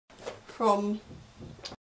from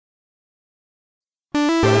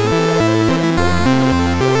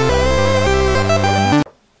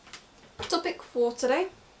topic for today,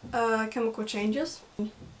 chemical changes.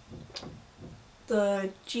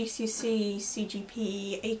 The GCSE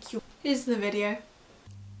CGP AQA. Here's the video.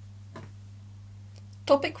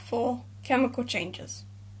 Topic 4, chemical changes.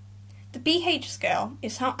 The pH scale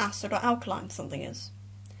is how acid or alkaline something is.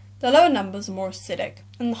 The lower numbers are more acidic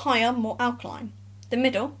and the higher more alkaline. The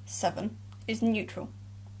middle, 7, is neutral.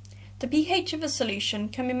 The pH of a solution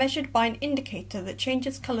can be measured by an indicator that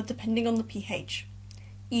changes colour depending on the pH.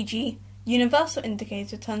 E.g., universal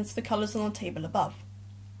indicator turns the colours on the table above.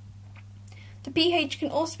 The pH can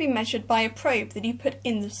also be measured by a probe that you put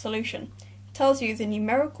in the solution. It tells you the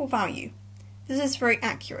numerical value. This is very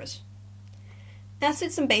accurate.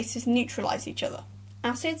 Acids and bases neutralise each other.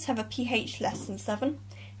 Acids have a pH less than 7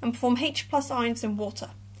 and form H+ ions in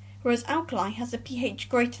water, whereas alkali has a pH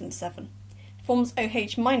greater than 7. It forms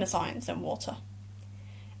OH- ions in water.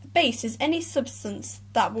 A base is any substance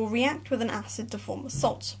that will react with an acid to form a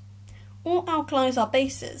salt. All alkalis are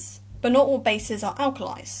bases, but not all bases are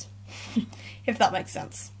alkalis, if that makes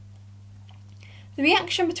sense. The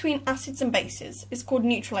reaction between acids and bases is called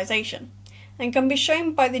neutralisation and can be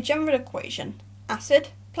shown by the general equation acid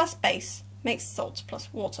plus base makes salt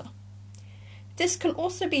plus water. This can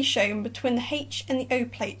also be shown between the H and the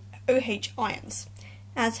OH ions,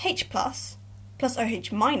 as H plus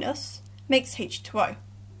OH minus makes H2O.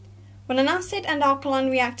 When an acid and alkaline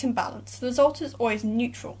react in balance, the result is always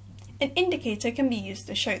neutral. An indicator can be used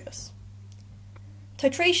to show this.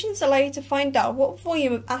 Titrations allow you to find out what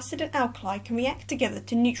volume of acid and alkali can react together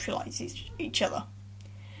to neutralise each other.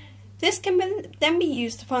 This can then be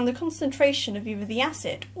used to find the concentration of either the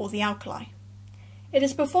acid or the alkali. It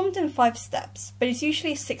is performed in 5 steps, but is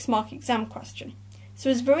usually a 6-mark exam question, so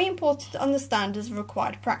it is very important to understand as a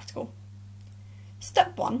required practical.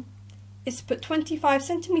 Step 1 is to put 25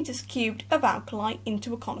 centimetres cubed of alkali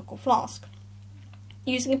into a conical flask,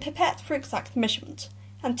 using a pipette for exact measurement,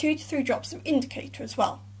 and 2 to 3 drops of indicator as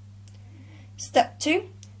well. Step 2,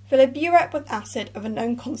 fill a burette with acid of a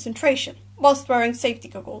known concentration, whilst wearing safety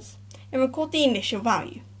goggles, and record the initial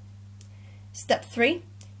value. Step 3,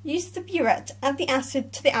 use the burette to add the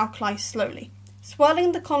acid to the alkali slowly,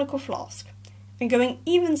 swirling the conical flask, and going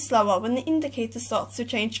even slower when the indicator starts to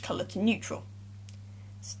change colour to neutral.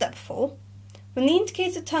 Step 4, when the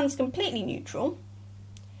indicator turns completely neutral,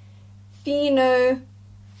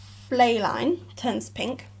 phenolphthalein turns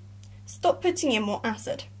pink, stop putting in more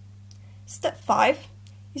acid. Step 5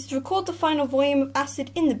 is to record the final volume of acid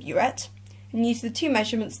in the burette and use the 2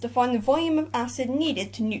 measurements to find the volume of acid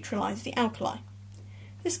needed to neutralise the alkali.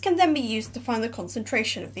 This can then be used to find the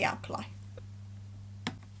concentration of the alkali.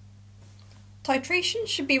 Titration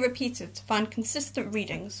should be repeated to find consistent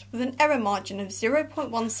readings with an error margin of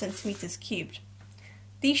 0.1 centimetres cubed.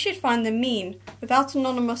 These should find the mean without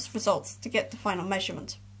anonymous results to get the final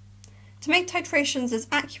measurement. To make titrations as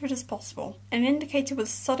accurate as possible, an indicator with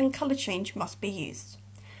sudden colour change must be used.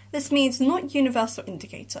 This means not universal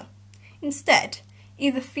indicator. Instead,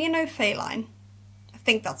 either phenolphthalein, I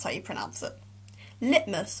think that's how you pronounce it,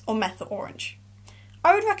 litmus or methyl orange.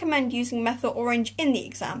 I would recommend using methyl orange in the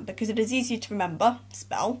exam because it is easier to remember,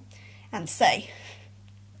 spell, and say.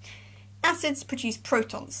 Acids produce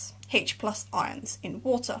protons, H+ ions, in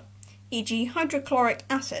water, e.g. hydrochloric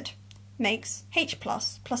acid makes H+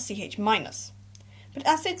 plus CH-. But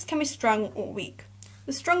acids can be strong or weak.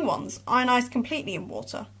 The strong ones ionize completely in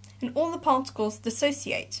water, and all the particles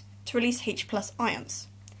dissociate to release H+ ions,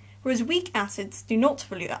 whereas weak acids do not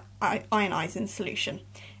fully ionize in solution,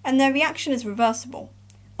 and their reaction is reversible,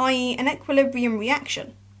 i.e. an equilibrium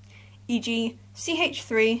reaction, e.g.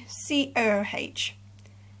 CH3COOH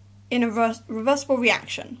in a reversible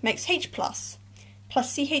reaction makes H+ plus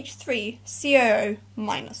CH3COO-.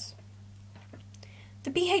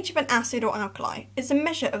 The pH of an acid or alkali is a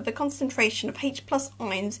measure of the concentration of H+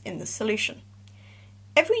 ions in the solution.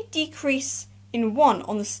 Every decrease in 1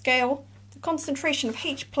 on the scale, the concentration of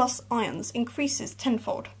H+ ions increases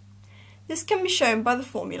tenfold. This can be shown by the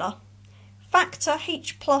formula factor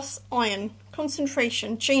H+ ion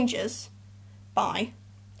concentration changes by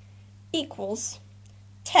equals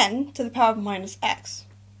 10 to the power of minus x.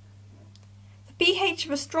 The pH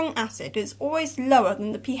of a strong acid is always lower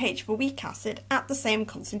than the pH of a weak acid at the same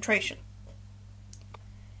concentration.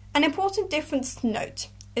 An important difference to note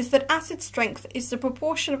is that acid strength is the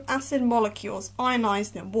proportion of acid molecules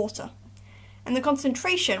ionized in water, and the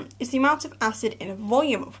concentration is the amount of acid in a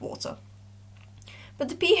volume of water. But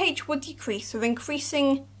the pH would decrease with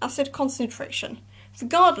increasing acid concentration,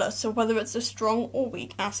 regardless of whether it's a strong or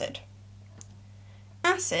weak acid.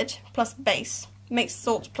 Acid plus base makes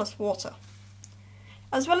salt plus water,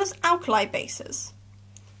 as well as alkali bases.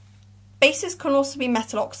 Bases can also be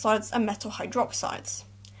metal oxides and metal hydroxides.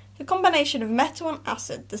 The combination of metal and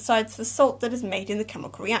acid decides the salt that is made in the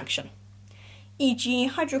chemical reaction. E.g.,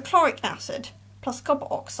 hydrochloric acid plus copper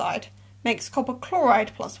oxide makes copper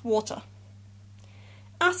chloride plus water.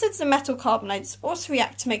 Acids and metal carbonates also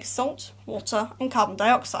react to make salt, water, and carbon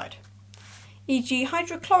dioxide. E.g.,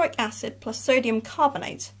 hydrochloric acid plus sodium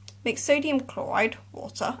carbonate makes sodium chloride,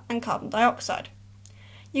 water, and carbon dioxide.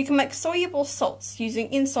 You can make soluble salts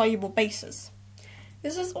using insoluble bases.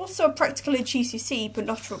 This is also a practical at GCSE but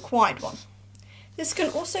not a required one. This can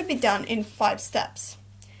also be done in 5 steps.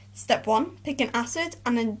 Step 1. Pick an acid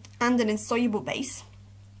and an insoluble base,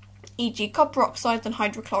 e.g. copper oxide and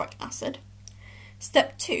hydrochloric acid.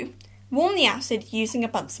 Step 2. Warm the acid using a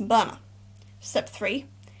Bunsen burner. Step 3.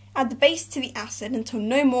 Add the base to the acid until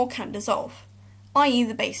no more can dissolve, i.e.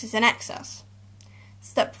 the base is in excess.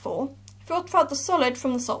 Step 4. Filter out the solid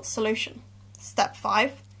from the salt solution. Step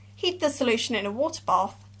 5. Heat the solution in a water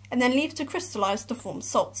bath and then leave to crystallise to form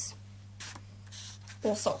salts,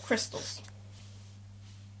 or salt crystals.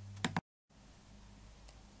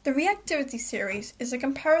 The reactivity series is a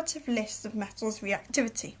comparative list of metals'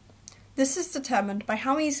 reactivity. This is determined by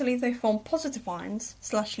how easily they form positive ions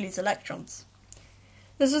 / lose electrons.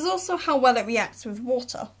 This is also how well it reacts with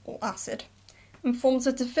water or acid, and forms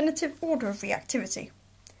a definitive order of reactivity.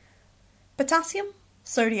 Potassium,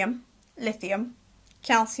 sodium, lithium,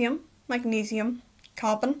 calcium, magnesium,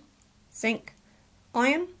 carbon, zinc,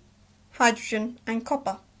 iron, hydrogen, and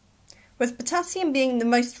copper, with potassium being the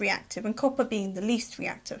most reactive and copper being the least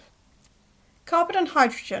reactive. Carbon and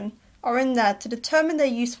hydrogen are in there to determine their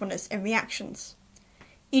usefulness in reactions.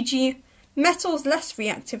 E.g., metals less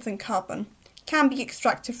reactive than carbon can be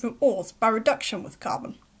extracted from ores by reduction with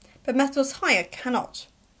carbon, but metals higher cannot.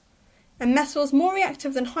 And metals more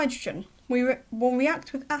reactive than hydrogen will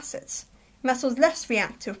react with acids. Metals less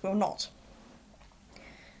reactive will not.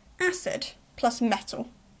 Acid plus metal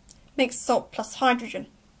makes salt plus hydrogen.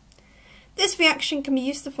 This reaction can be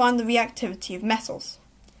used to find the reactivity of metals,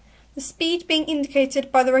 the speed being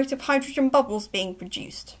indicated by the rate of hydrogen bubbles being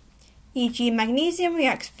produced. E.g., magnesium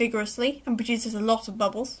reacts vigorously and produces a lot of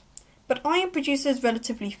bubbles, but iron produces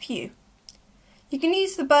relatively few. You can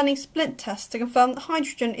use the burning splint test to confirm that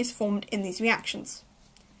hydrogen is formed in these reactions.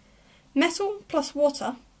 Metal plus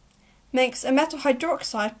water makes a metal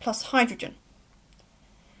hydroxide plus hydrogen.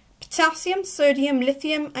 Potassium, sodium,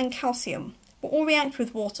 lithium, and calcium will all react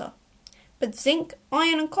with water, but zinc,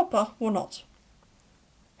 iron, and copper will not.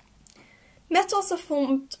 Metals are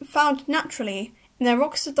found naturally in their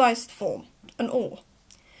oxidized form, an ore.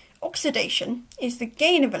 Oxidation is the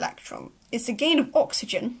gain of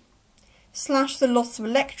oxygen / the loss of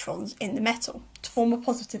electrons in the metal to form a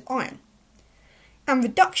positive ion. And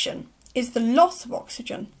reduction is the loss of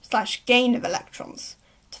oxygen / gain of electrons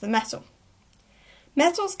to the metal.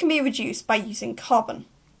 Metals can be reduced by using carbon,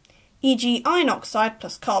 e.g. iron oxide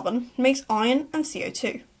plus carbon makes iron and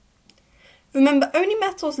CO2. Remember, only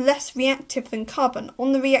metals less reactive than carbon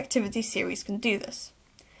on the reactivity series can do this.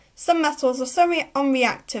 Some metals are so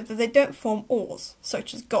unreactive that they don't form ores,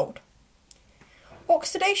 such as gold.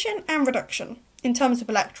 Oxidation and reduction, in terms of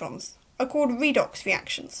electrons, are called redox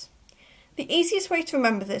reactions. The easiest way to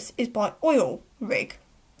remember this is by oil rig.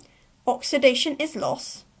 Oxidation is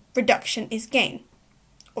loss, reduction is gain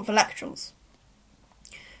of electrons.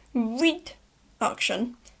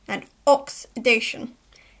 Reduction and oxidation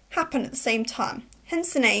happen at the same time,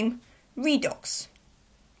 hence the name redox.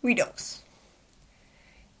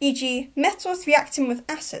 E.g., metals reacting with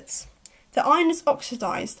acids. The iron is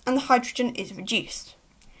oxidized and the hydrogen is reduced.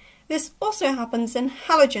 This also happens in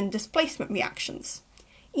halogen displacement reactions,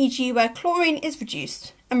 e.g. where chlorine is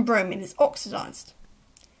reduced and bromine is oxidized.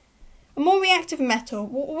 A more reactive metal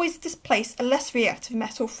will always displace a less reactive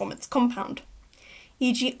metal from its compound,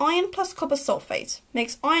 e.g. iron plus copper sulfate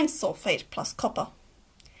makes iron sulfate plus copper.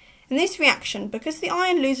 In this reaction, because the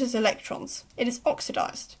iron loses electrons, it is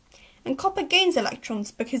oxidized, and copper gains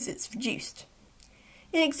electrons because it's reduced.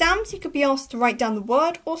 In exams, you could be asked to write down the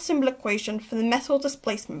word or symbol equation for the metal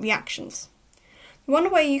displacement reactions.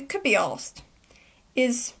 One way you could be asked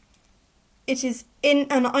is it is in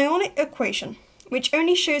an ionic equation, which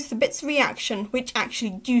only shows the bits of reaction which actually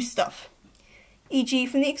do stuff. E.g.,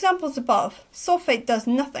 from the examples above, sulfate does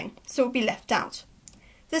nothing, so it will be left out.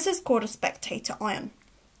 This is called a spectator ion.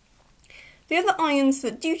 The other ions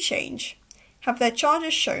that do change have their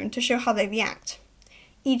charges shown to show how they react.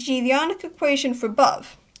 E.g., the ionic equation for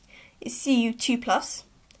above is Cu2 plus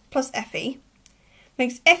Fe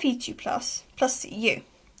makes Fe2 plus Cu.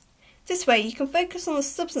 This way you can focus on the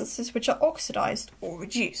substances which are oxidised or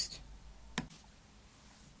reduced.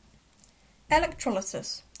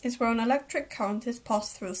 Electrolysis is where an electric current is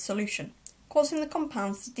passed through a solution, causing the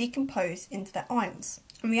compounds to decompose into their ions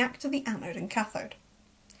and react to the anode and cathode.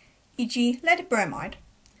 E.g. lead bromide,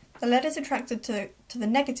 the lead is attracted to the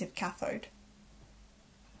negative cathode,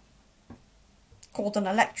 called an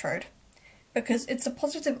electrode, because it's a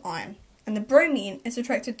positive ion, and the bromine is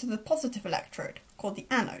attracted to the positive electrode, called the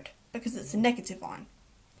anode, because it's a negative ion.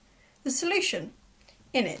 The solution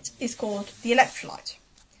in it is called the electrolyte,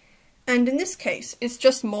 and in this case it's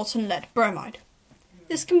just molten lead bromide.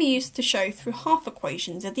 This can be used to show through half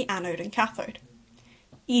equations of the anode and cathode,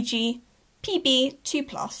 e.g. Pb2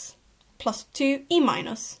 plus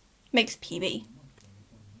 2e- makes Pb.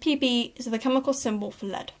 Pb is the chemical symbol for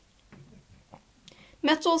lead.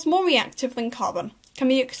 Metals more reactive than carbon can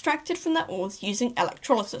be extracted from their ores using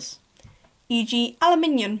electrolysis, e.g.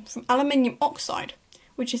 aluminium from aluminium oxide,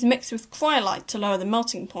 which is mixed with cryolite to lower the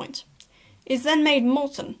melting point, is then made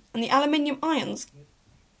molten and the aluminium ions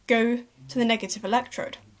go to the negative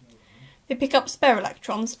electrode. They pick up spare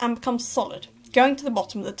electrons and become solid, going to the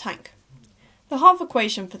bottom of the tank. The half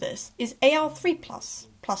equation for this is Al3 plus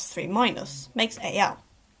 3 minus makes Al.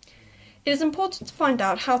 It is important to find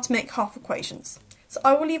out how to make half equations, so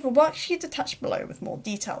I will leave a worksheet attached below with more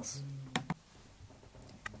details.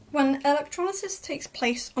 When electrolysis takes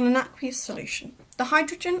place on an aqueous solution, the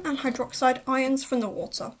hydrogen and hydroxide ions from the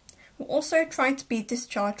water will also try to be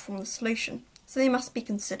discharged from the solution, so they must be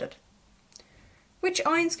considered. Which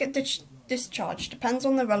ions get discharged depends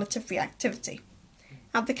on their relative reactivity.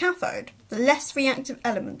 At the cathode, the less reactive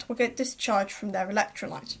element will get discharged from their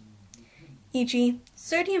electrolyte. E.g.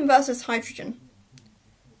 sodium versus hydrogen,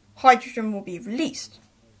 hydrogen will be released,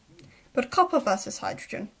 but copper versus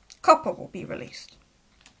hydrogen, copper will be released.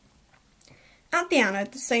 At the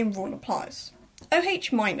anode, the same rule applies.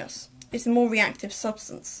 OH- is the more reactive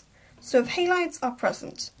substance, so if halides are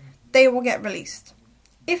present, they will get released.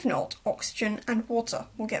 If not, oxygen and water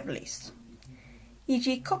will get released.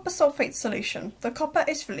 E.g. copper sulfate solution, the copper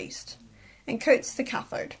is released and coats the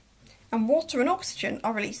cathode, and water and oxygen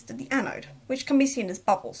are released at the anode, which can be seen as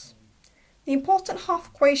bubbles. The important half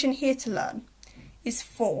equation here to learn is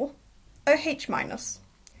 4 OH-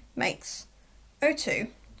 makes O2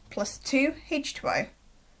 plus 2 H2O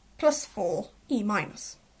plus 4 E-.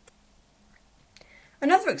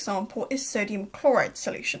 Another example is sodium chloride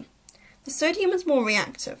solution. The sodium is more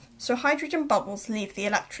reactive, so hydrogen bubbles leave the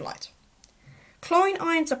electrolyte. Chlorine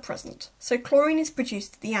ions are present, so chlorine is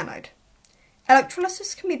produced at the anode.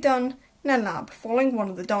 Electrolysis can be done in a lab following one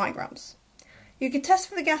of the diagrams. You can test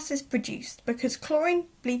for the gases produced because chlorine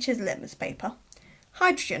bleaches litmus paper,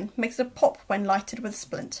 hydrogen makes a pop when lighted with a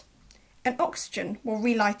splint, and oxygen will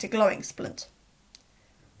relight a glowing splint.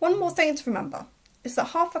 One more thing to remember is that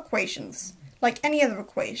half equations, like any other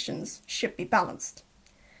equations, should be balanced.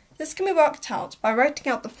 This can be worked out by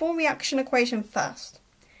writing out the full reaction equation first,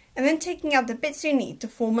 and then taking out the bits you need to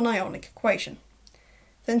form an ionic equation,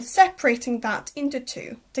 then separating that into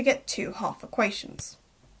two to get two half equations.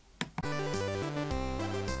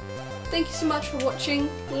 Thank you so much for watching.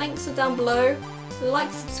 Links are down below.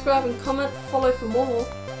 Like, subscribe and comment, follow for more.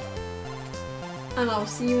 And I'll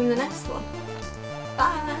see you in the next one.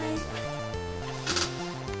 Bye!